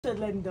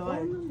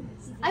London.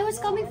 I was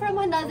coming from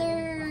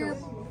another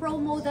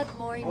promo that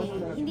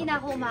morning. Hindi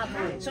na ako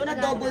umabot. So,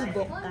 na-double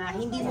book ka.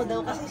 Hindi mo daw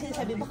kasi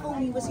sinasabi, baka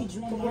umiwas si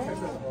Julia.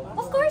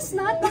 Of course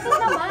not. Bakit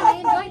naman? I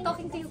enjoy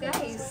talking to you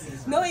guys.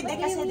 No, hindi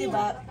kasi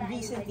diba,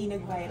 recently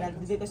nag-viral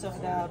because of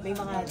the, may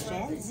mga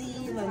Gen Z,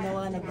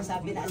 mga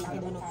nagsasabi na ang laki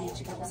daw ng page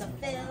ka sa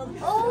film.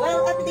 Oh.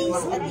 Well, at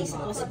least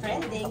it was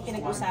trending,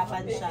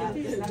 pinag-usapan siya.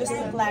 Just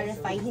to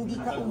clarify, hindi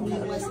ka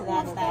umiwas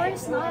that time. Of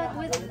course not.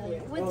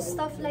 With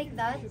stuff like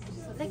that,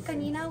 like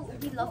kanina,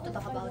 we love to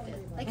talk about it.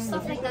 Like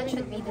stuff like that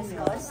should be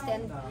discussed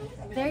and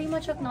very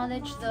much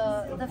acknowledge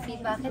the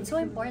feedback. It's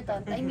so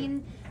important. I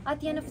mean,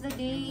 at the end of the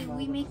day,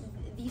 we make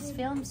these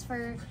films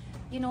for,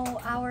 you know,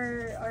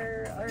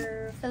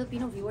 our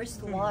Filipino viewers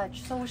to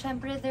watch. So,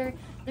 syempre,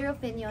 their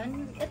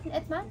opinion,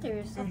 it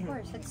matters. Of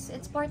course,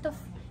 it's part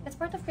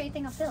of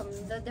creating a film.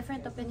 The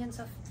different opinions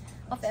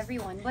of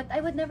everyone. But I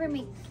would never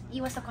make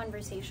iwas a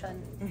conversation.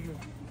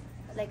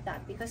 Like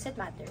that because it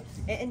matters.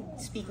 And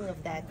speaking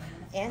of that,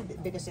 and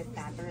because it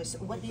matters,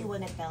 what do you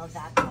want to tell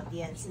that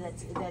audience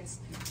that's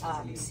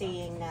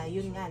saying na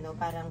yun nga no,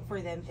 parang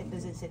for them it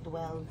doesn't sit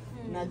well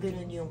na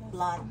ganun yung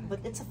plot,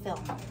 but it's a film.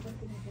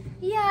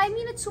 Yeah, I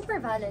mean it's super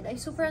valid. I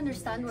super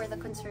understand where the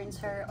concerns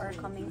are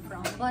coming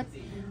from, but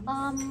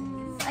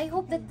I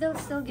hope that they'll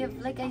still give,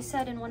 like I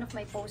said in one of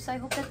my posts,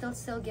 I hope that they'll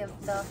still give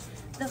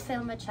the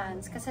film a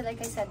chance. Kasi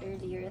like I said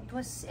earlier, it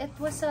was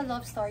a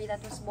love story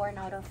that was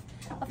born out of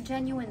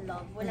genuine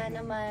love. Wala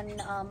naman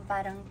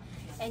parang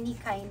any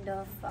kind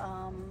of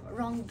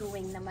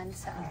wrongdoing naman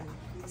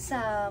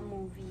sa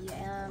movie.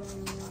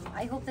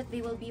 I hope that they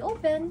will be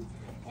open,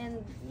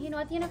 and you know,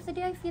 at the end of the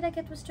day, I feel like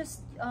it was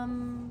just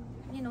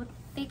you know,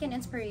 taken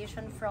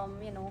inspiration from,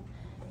 you know,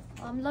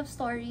 love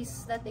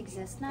stories that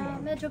exist na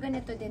medyo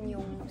ganito din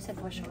yung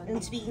sitwasyon. And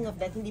speaking of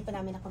that, hindi pa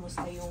namin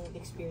nakamusta yung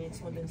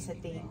experience mo dun sa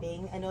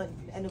taping. Ano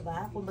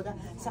ba? Kumbaga,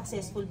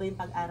 successful ba yung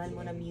pag-aral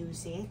mo ng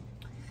music?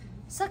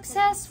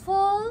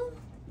 Successful?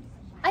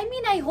 I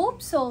mean, I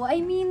hope so.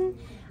 I mean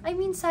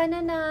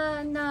sana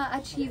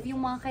na-achieve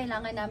yung mga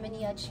kailangan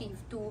namin i-achieve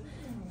to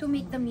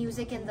make the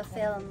music in the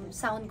film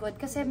sound good.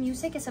 Kasi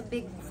music is a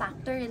big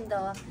factor in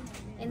the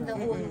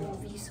whole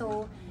movie.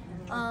 So,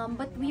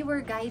 but we were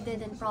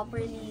guided and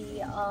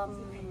properly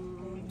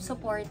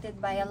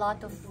supported by a lot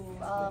of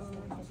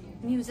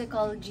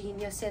musical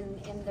genius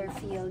in their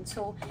field.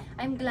 So,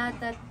 I'm glad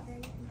that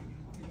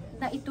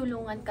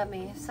naitulungan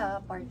kami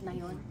sa part na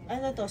yun.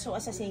 Ano to? So,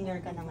 as a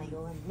singer ka na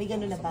ngayon? May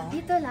gano'n na ba?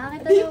 Dito lang.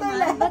 Ito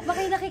naman. Ba't ba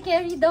kayo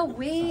nakikarry the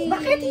way?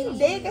 Bakit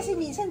hindi? Kasi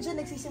minsan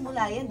dyan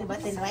nagsisimula yan, di ba?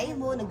 Tinry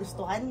mo,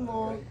 nagustuhan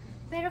mo.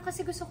 Pero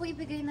kasi gusto ko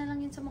ibigay na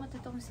lang yun sa mga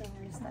totoong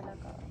singers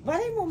talaga.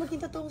 Balay mo,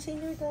 maging totoong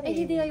singer ka rin.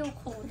 Eh, hindi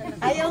ayoko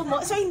talaga. Ayaw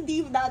mo? So, hindi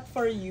that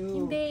for you?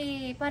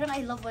 Hindi. Parang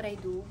I love what I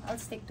do. I'll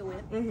stick to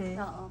it.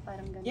 Oo,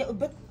 parang ganun. Yeah,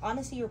 but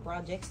honestly, your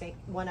projects, like,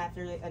 one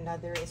after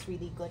another is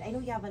really good. I know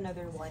you have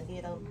another one.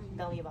 Can you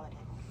tell me about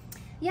it?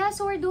 Yeah,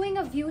 so we're doing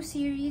a View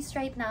series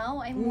right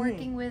now. I'm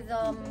working with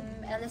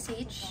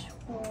LSH,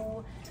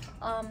 who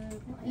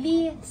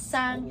Lee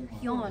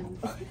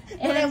Sang-hyun.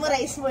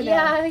 Memorize mo na.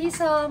 Yeah,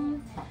 he's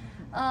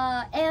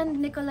and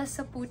Nicholas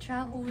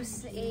Saputra,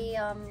 who's a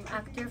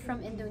actor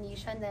from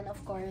Indonesia, and then of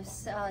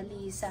course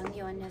Lee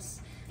Sang-hyun is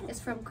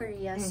from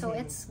Korea. So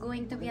it's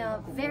going to be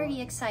a very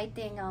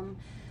exciting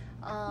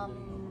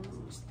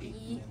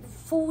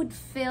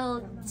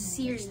food-filled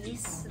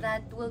series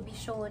that will be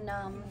shown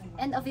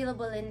and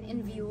available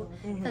in View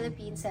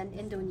Philippines and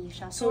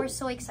Indonesia. So we're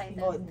so excited.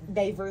 Oh,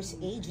 diverse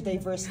age,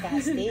 diverse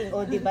casting.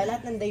 O, di ba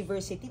lahat ng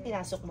diversity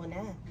pinasok mo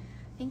na?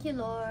 Thank you,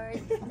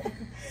 Lord.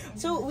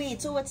 So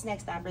wait, so what's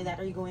next after that?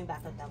 Are you going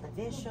back to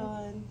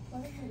television?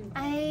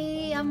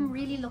 I am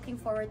really looking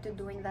forward to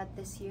doing that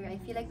this year.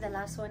 I feel like the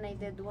last one I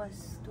did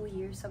was 2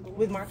 years ago.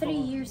 With Marco? 3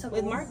 years ago.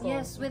 With Marco?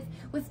 Yes, with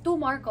two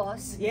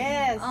Marcos.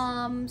 Yes.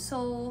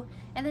 So,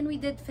 and then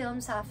we did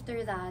films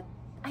after that.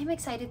 I'm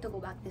excited to go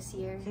back this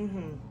year.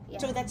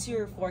 Yeah. So that's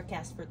your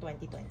forecast for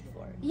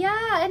 2024?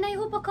 Yeah, and I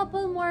hope a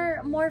couple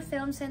more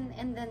films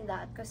and then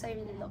that, because I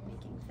really love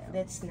making films.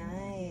 That's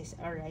nice.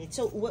 All right.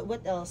 So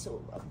what else?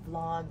 So, a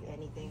vlog,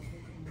 anything?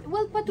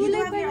 Well, You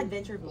patuloy have your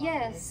adventure vlog.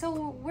 Yes,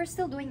 so we're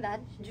still doing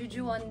that.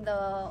 Juju on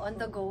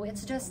the go.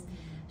 It's just,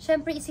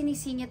 syempre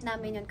isinisingit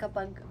namin yun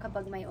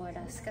kapag may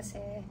oras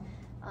kasi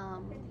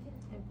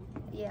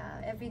yeah,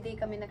 everyday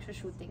kami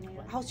nagsushooting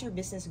ngayon. How's your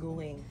business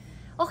going?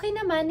 Okay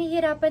naman,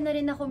 nahihirapan na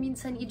rin ako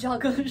minsan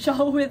i-juggle siya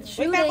with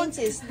shooting. Wait,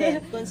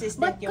 consistent.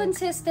 Consistent But yung...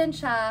 consistent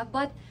siya.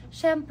 But,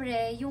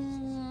 syempre, yung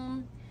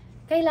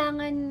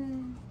kailangan,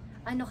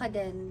 ano ka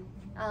din,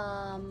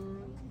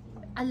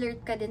 alert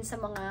ka din sa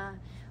mga,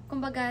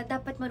 kumbaga,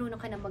 dapat marunong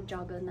ka na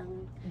mag-juggle ng...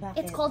 Bakit?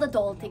 It's called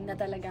adulting na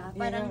talaga.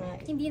 Parang,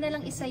 hindi na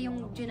lang isa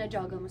yung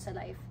gina-juggle mo sa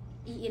life.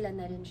 Iilan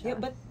na rin siya. Yeah,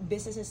 but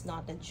business is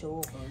not a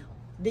joke.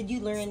 Did you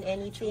learn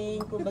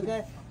anything?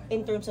 Kumbaga,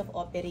 in terms of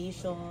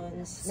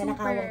operations,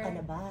 nanakawang ka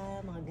na ba?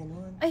 Mga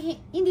ganun. Ay,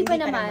 hindi pa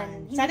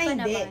naman. Sana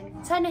hindi.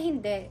 Sana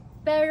hindi.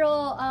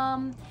 Pero,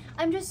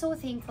 I'm just so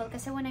thankful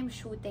kasi when I'm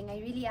shooting, I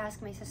really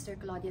ask my sister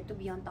Claudia to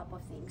be on top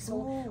of things.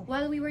 So,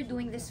 while we were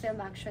doing this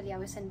film, actually, I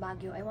was in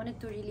Baguio. I wanted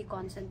to really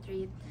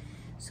concentrate.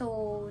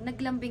 So,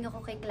 naglambing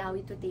ako kay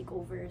Chloe to take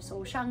over.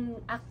 So, siyang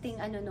acting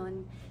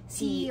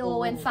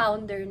CEO and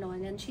founder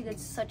nun. And she did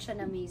such an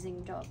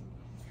amazing job.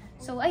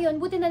 So, ayun,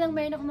 buti na lang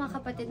meron ako mga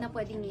kapatid na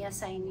pwedeng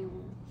i-assign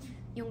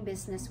yung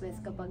business with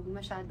kapag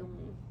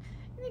masyadong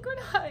hindi ko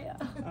na kaya.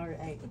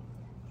 Alright.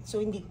 So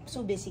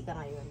busy ka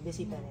ngayon?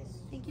 Busy pa rin?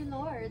 Thank you,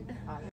 Lord.